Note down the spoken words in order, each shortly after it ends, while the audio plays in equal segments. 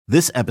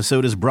This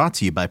episode is brought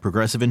to you by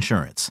Progressive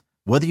Insurance.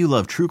 Whether you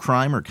love true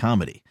crime or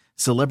comedy,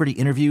 celebrity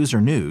interviews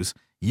or news,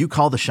 you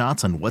call the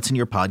shots on what's in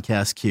your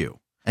podcast queue.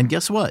 And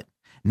guess what?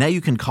 Now you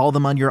can call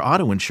them on your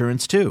auto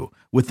insurance too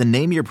with the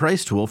Name Your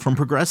Price tool from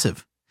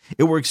Progressive.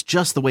 It works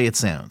just the way it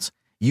sounds.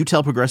 You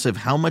tell Progressive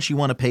how much you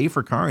want to pay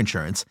for car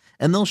insurance,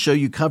 and they'll show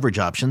you coverage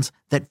options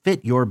that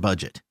fit your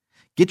budget.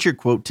 Get your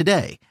quote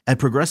today at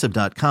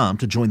Progressive.com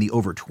to join the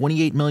over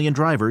 28 million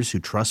drivers who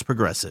trust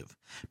Progressive.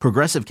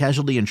 Progressive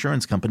Casualty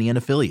Insurance Company and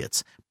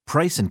Affiliates.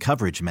 Price and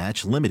coverage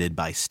match limited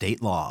by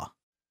state law.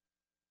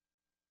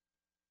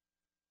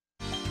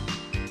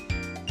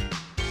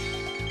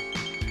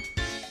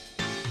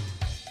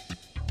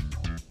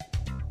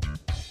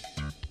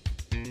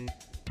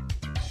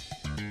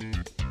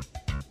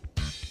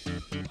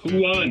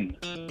 Who won?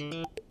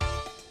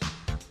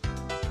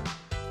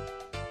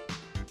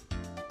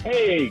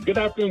 Hey, good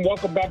afternoon.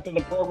 Welcome back to the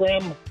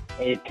program.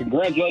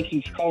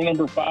 Congratulations, call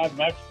number 5.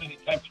 Max didn't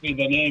text me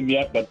the name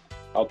yet, but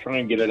I'll try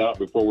and get it out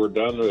before we're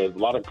done. There's a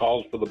lot of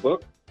calls for the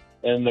book.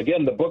 And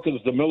again, the book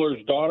is The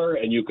Miller's Daughter,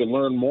 and you can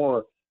learn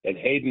more at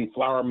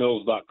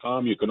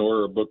haydenflourmills.com. You can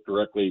order a book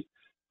directly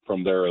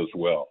from there as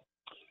well.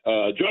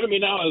 Joining me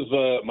now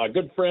is my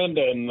good friend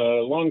and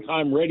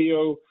longtime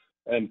radio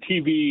and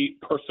TV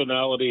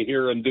personality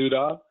here in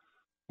Doodah,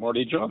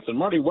 Marty Johnson.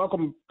 Marty,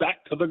 welcome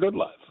back to The Good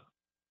Life.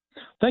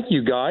 Thank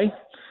you, Guy.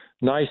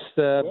 Nice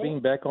being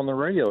back on the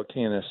radio at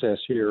KNSS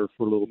here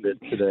for a little bit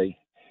today.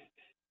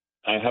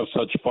 I have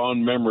such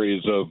fond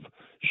memories of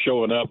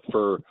showing up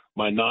for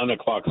my 9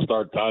 o'clock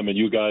start time, and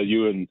you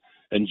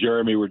and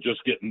Jeremy were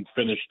just getting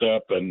finished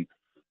up, and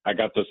I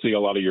got to see a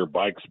lot of your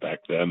bikes back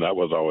then. That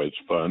was always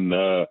fun.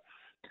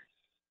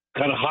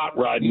 Kind of hot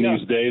riding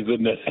these days,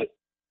 isn't it?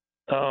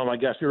 Oh, my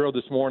gosh. We rode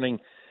this morning.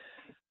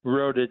 We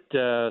rode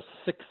at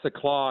 6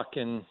 o'clock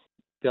and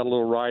got a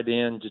little ride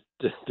in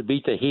just to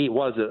beat the heat.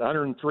 Was it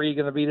 103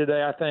 going to be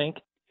today, I think?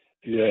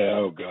 Yeah,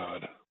 oh,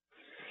 God.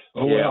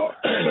 Oh, yeah. Well,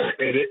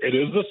 it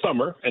is the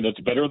summer, and it's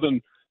better than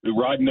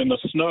riding in the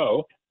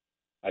snow,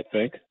 I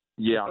think.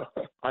 Yeah,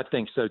 I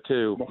think so,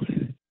 too.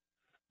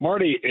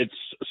 Marty, it's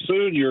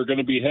soon you're going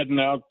to be heading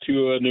out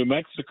to New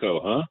Mexico,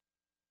 huh?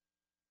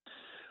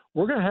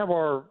 We're going to have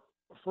our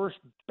first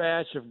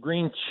batch of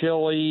green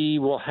chili.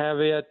 We'll have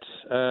it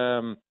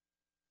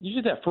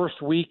usually that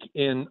first week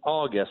in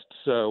August.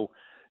 So,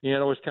 it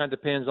always kind of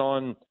depends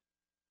on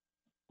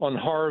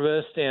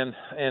harvest and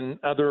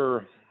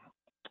other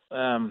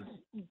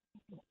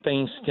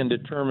things can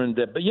determine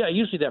that. But yeah,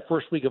 usually that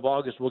first week of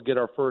August we'll get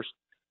our first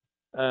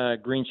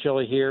green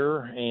chili here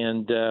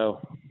and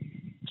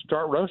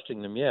start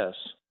roasting them. Yes.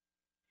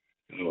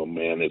 Oh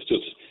man, it's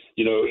just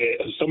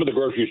some of the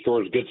grocery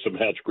stores get some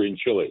Hatch green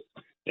chili,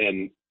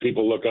 and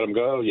people look at them and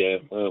go, "Oh yeah,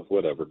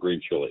 whatever, green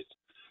chilies."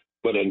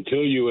 But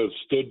until you have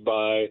stood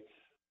by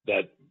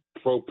that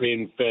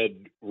propane-fed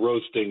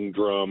roasting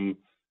drum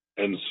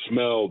and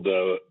smelled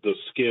the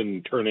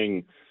skin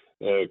turning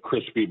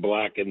crispy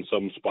black in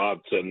some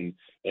spots and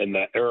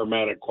the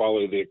aromatic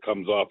quality that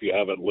comes off, you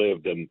haven't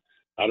lived. And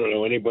I don't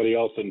know anybody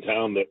else in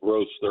town that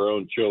roasts their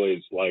own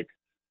chilies like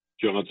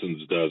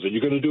Johnson's does. Are you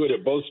going to do it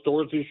at both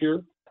stores this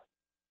year?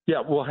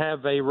 Yeah, we'll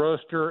have a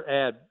roaster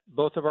at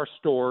both of our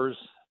stores.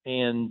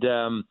 And,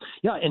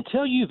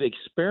 until you've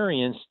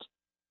experienced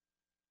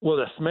well,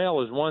 the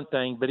smell is one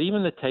thing, but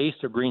even the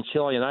taste of green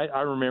chili. And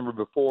I remember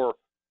before,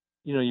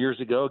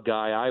 years ago,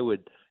 Guy,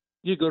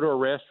 you go to a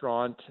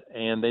restaurant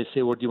and they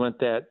say, well, do you want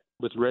that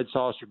with red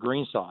sauce or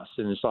green sauce?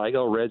 And it's like,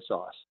 oh, red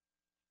sauce.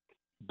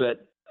 And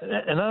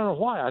I don't know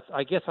why.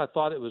 I guess I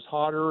thought it was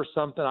hotter or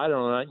something. I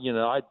don't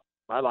know.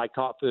 I like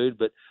hot food,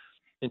 but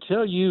if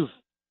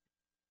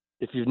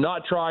you've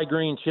not tried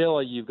green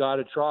chili, you've got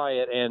to try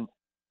it.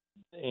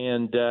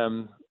 And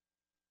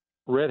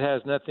red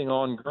has nothing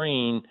on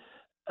green.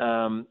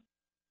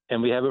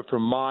 And we have it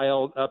from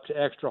mild up to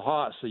extra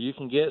hot, so you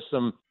can get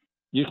some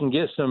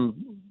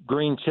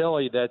green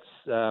chili that's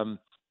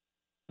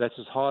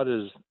as hot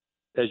as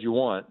you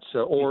want. So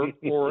or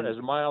as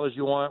mild as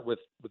you want with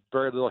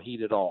very little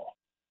heat at all.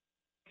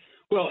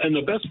 Well, and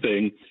the best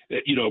thing,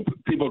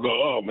 people go,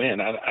 oh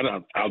man,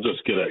 I'll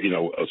just get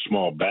a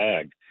small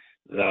bag.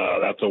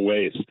 That's a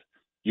waste.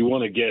 You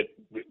want to get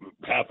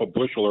half a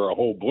bushel or a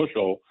whole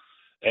bushel,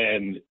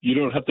 and you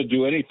don't have to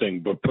do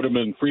anything but put them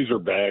in freezer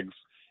bags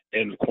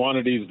in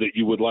quantities that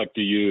you would like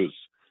to use,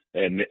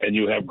 and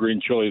you have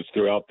green chilies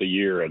throughout the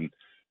year. And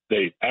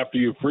after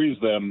you freeze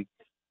them,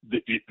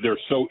 they're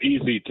so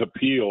easy to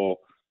peel.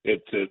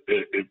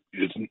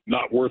 It's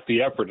not worth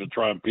the effort to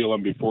try and peel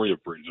them before you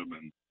freeze them.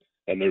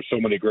 And there's so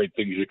many great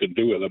things you can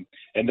do with them.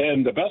 And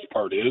then the best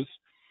part is,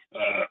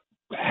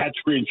 Hatch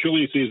green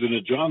chili season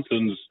at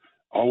Johnson's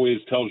always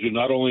tells you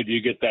not only do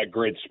you get that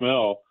great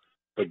smell,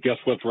 but guess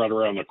what's right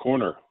around the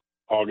corner?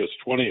 August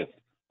 20th,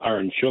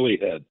 Iron Chili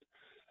Head.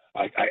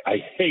 I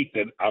hate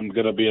that I'm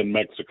going to be in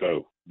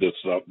Mexico that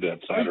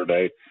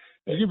Saturday.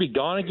 Are you going to be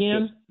gone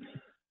again?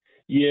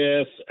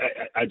 Yes.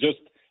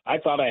 I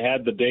thought I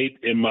had the date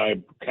in my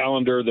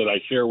calendar that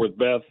I share with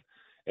Beth,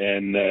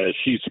 and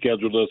she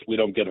scheduled us. We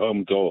don't get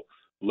home till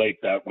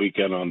late that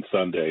weekend on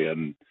Sunday,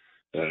 and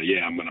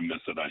I'm going to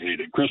miss it. I hate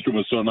it. Kristen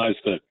was so nice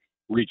to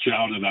reach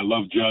out, and I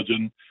love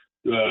judging.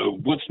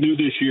 What's new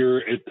this year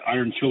at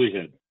Iron Chili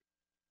Head?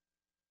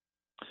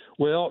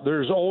 Well,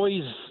 there's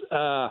always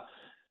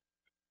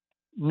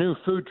new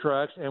food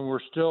trucks, and we're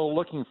still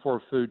looking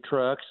for food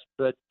trucks.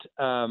 But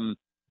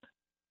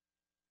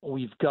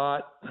we've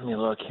got, let me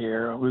look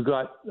here. We've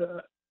got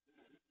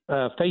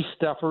face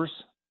stuffers,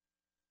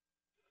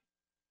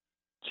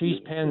 cheese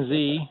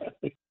panzee,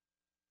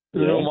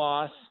 Uno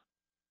Mas,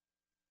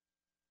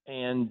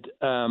 and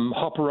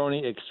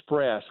Hopperoni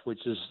Express,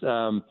 which is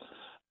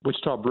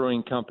Wichita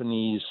Brewing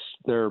Company's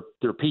their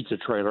pizza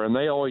trailer, and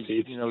they always,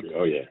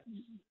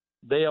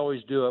 they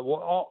always do it.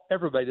 Well,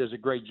 everybody does a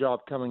great job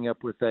coming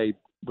up with a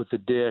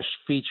dish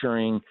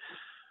featuring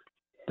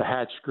the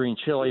Hatch green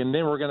chili, and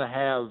then we're going to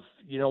have,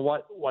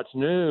 what's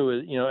new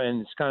is,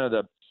 and it's kind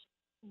of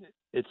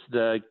it's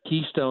the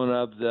keystone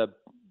of the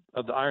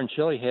Iron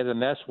Chili Head,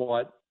 and that's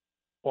what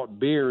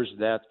beers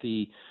that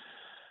the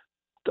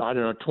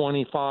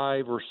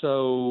 25 or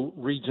so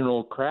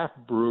regional craft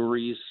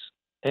breweries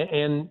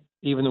and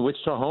even the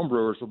Wichita home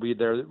brewers will be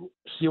there,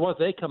 see what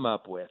they come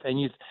up with.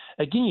 And you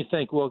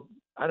think, well,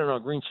 I don't know,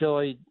 green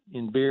chili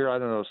in beer, I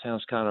don't know,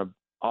 sounds kind of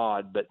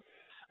odd,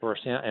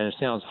 and it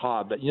sounds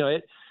hot, but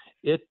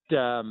it's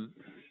a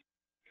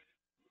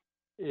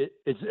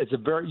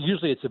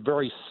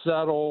very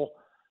subtle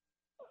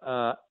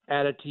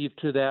additive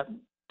to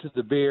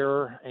the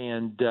beer.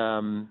 And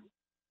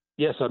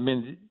yes, I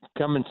mean,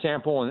 come and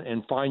sample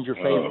and find your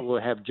favorite.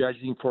 We'll have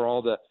judging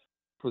for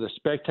the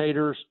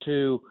spectators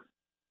to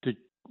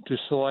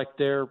select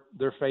their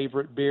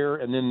favorite beer,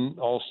 and then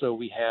also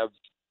we have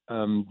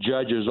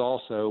judges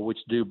also, which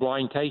do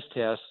blind taste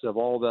tests of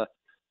all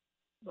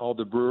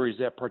the breweries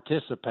that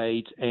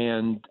participate,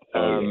 and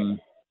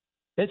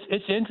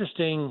it's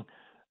interesting.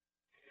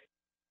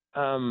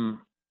 On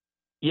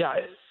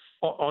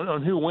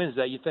who wins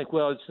that, you think,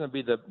 well, it's going to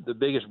be the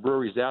biggest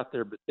breweries out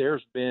there, but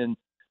there's been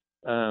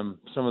some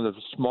of the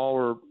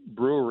smaller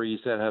breweries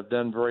that have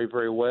done very,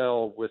 very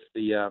well with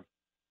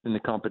in the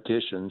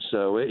competition.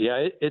 So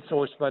it's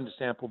always fun to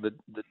sample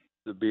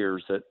the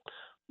beers that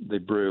they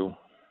brew.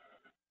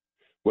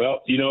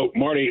 Well,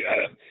 Marty,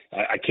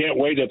 I can't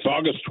wait. It's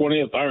August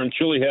 20th, Iron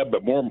Chili Head,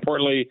 but more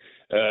importantly,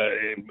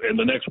 in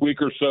the next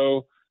week or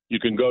so, you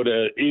can go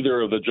to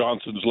either of the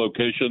Johnson's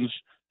locations,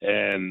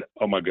 and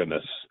oh my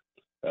goodness,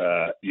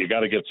 you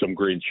got to get some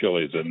green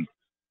chilies, and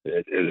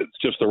it's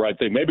just the right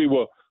thing. Maybe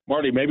we'll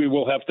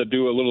have to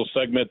do a little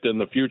segment in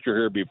the future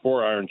here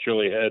before Iron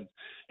Chili Head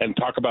and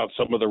talk about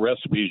some of the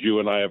recipes you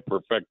and I have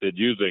perfected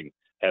using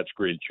Hatch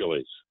green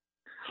chilies.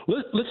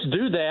 Let's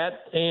do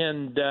that.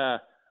 And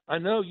I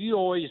know you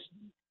always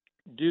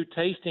do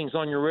tastings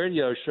on your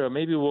radio show.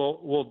 Maybe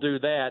we'll do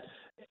that.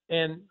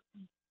 And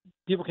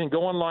people can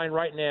go online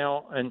right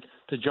now and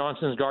to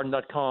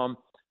johnsonsgarden.com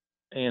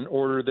and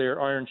order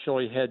their Iron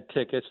Chili Head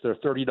tickets. They're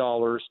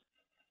 $30.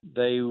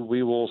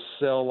 We will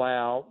sell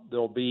out.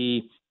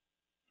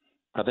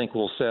 I think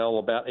we'll sell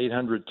about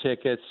 800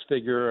 tickets.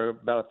 Figure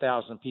about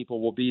 1,000 people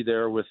will be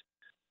there with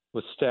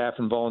staff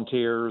and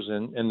volunteers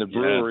and the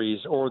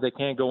breweries, or they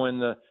can't go in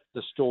the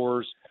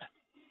stores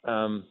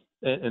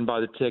and buy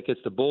the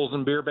tickets. The Bulls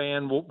and Beer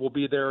Band will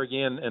be there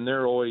again, and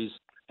they're always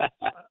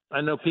 –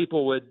 I know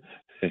people would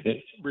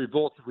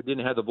revolt if we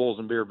didn't have the Bulls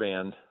and Beer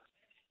Band.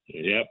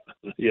 Yep.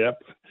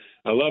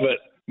 I love it.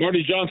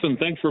 Marty Johnson,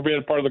 thanks for being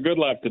a part of the Good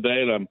Life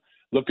today, and I'm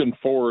looking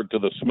forward to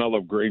the smell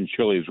of green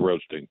chilies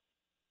roasting.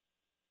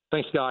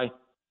 Thanks, Guy.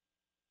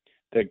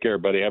 Take care,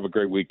 buddy. Have a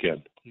great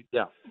weekend.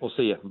 Yeah, we'll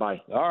see you.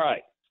 Bye. All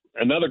right.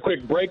 Another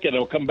quick break, and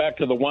it'll come back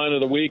to the wine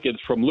of the week.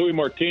 It's from Louis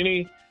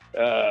Martini.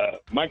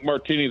 Mike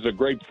Martini's a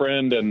great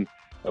friend, and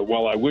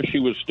while I wish he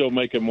was still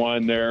making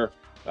wine there,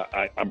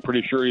 I'm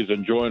pretty sure he's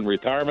enjoying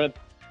retirement.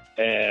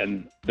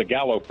 And the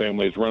Gallo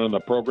family is running the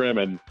program,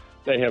 and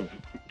they have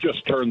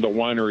just turned the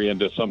winery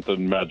into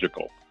something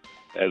magical,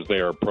 as they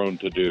are prone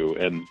to do.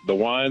 And the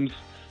wines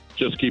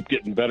just keep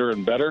getting better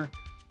and better.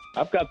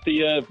 I've got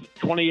the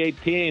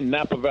 2018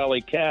 Napa Valley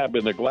Cab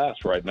in the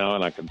glass right now,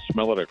 and I can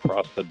smell it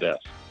across the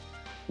desk.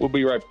 We'll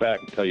be right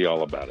back and tell you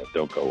all about it.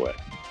 Don't go away.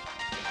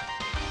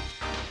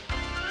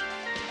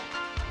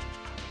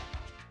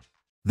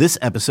 This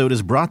episode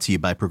is brought to you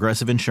by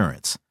Progressive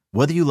Insurance.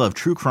 Whether you love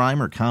true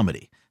crime or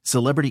comedy,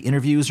 celebrity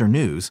interviews or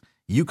news,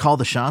 you call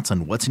the shots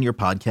on what's in your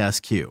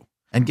podcast queue.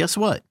 And guess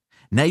what?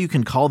 Now you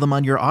can call them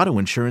on your auto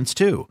insurance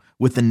too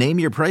with the Name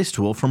Your Price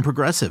tool from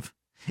Progressive.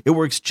 It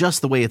works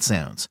just the way it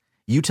sounds.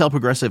 You tell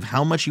Progressive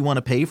how much you want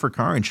to pay for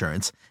car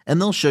insurance, and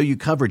they'll show you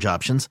coverage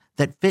options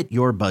that fit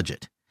your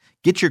budget.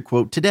 Get your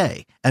quote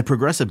today at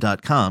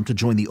Progressive.com to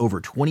join the over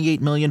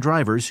 28 million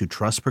drivers who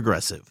trust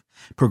Progressive.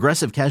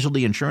 Progressive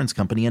Casualty Insurance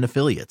Company and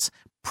Affiliates.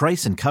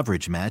 Price and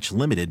coverage match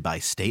limited by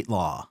state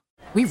law.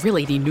 We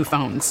really need new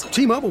phones.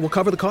 T-Mobile will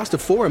cover the cost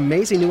of 4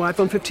 amazing new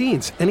iPhone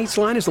 15s, and each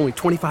line is only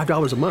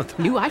 $25 a month.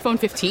 New iPhone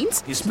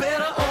 15s? It's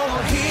better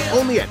over here.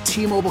 Only at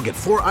T-Mobile, get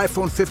 4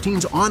 iPhone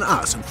 15s on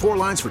us and 4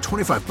 lines for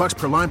 $25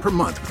 per line per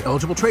month with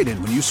eligible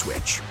trade-in when you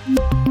switch.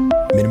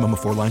 Minimum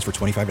of 4 lines for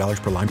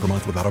 $25 per line per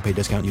month with autopay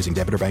discount using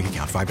debit or bank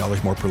account.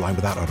 $5 more per line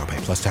without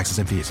autopay, plus taxes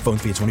and fees. Phone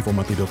fee at 24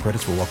 monthly bill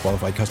credits for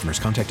well-qualified customers.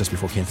 Contact us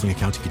before canceling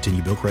account to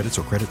continue bill credits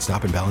or credit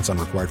stop and balance on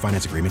required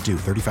finance agreement due.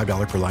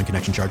 $35 per line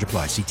connection charge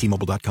applies. See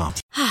T-Mobile.com.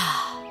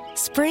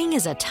 Spring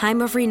is a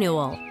time of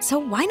renewal, so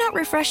why not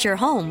refresh your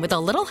home with a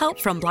little help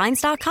from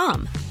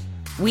Blinds.com?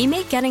 We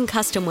make getting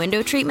custom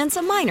window treatments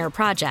a minor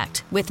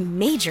project with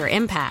major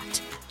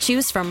impact.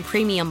 Choose from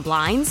premium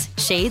blinds,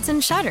 shades,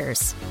 and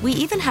shutters. We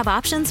even have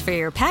options for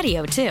your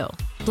patio, too.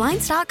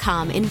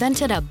 Blinds.com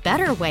invented a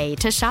better way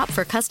to shop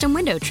for custom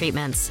window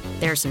treatments.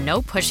 There's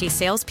no pushy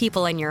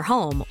salespeople in your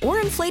home or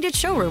inflated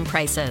showroom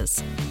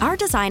prices. Our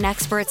design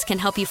experts can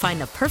help you find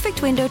the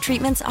perfect window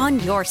treatments on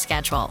your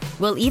schedule.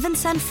 We'll even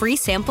send free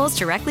samples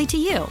directly to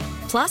you.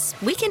 Plus,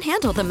 we can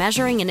handle the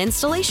measuring and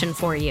installation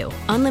for you.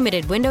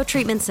 Unlimited window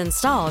treatments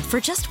installed for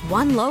just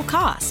one low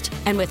cost.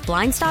 And with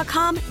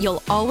Blinds.com,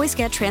 you'll always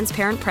get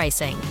transparent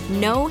pricing.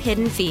 No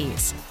hidden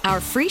fees. Our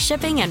free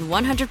shipping and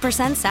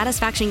 100%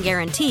 satisfaction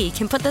guarantee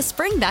can put the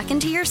spring back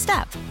into your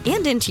step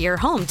and into your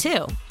home,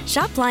 too.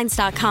 Shop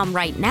Blinds.com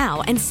right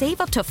now and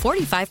save up to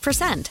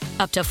 45%.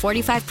 Up to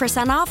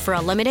 45% off for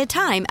a limited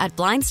time at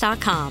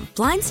Blinds.com.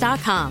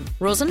 Blinds.com.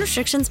 Rules and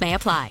restrictions may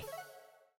apply.